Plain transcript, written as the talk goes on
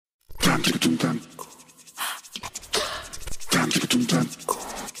So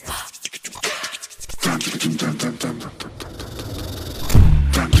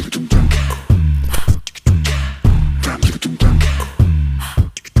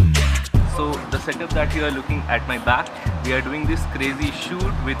the setup that you are looking at my back, we are doing this crazy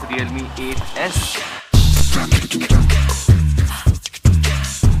shoot with realme 8s.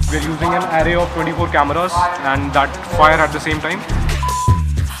 We are using an array of 24 cameras and that fire at the same time.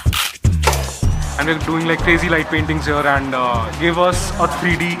 And we're doing like crazy light paintings here and give us a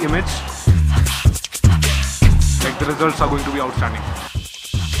 3D image. Like the results are going to be outstanding.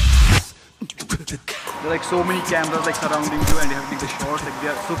 There are like so many cameras like surrounding you and you have to take the shots, like they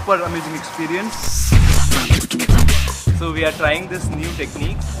are super amazing experience. So we are trying this new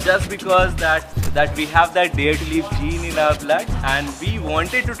technique just because that we have that dare to live gene in our blood and we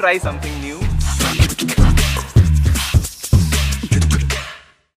wanted to try something new.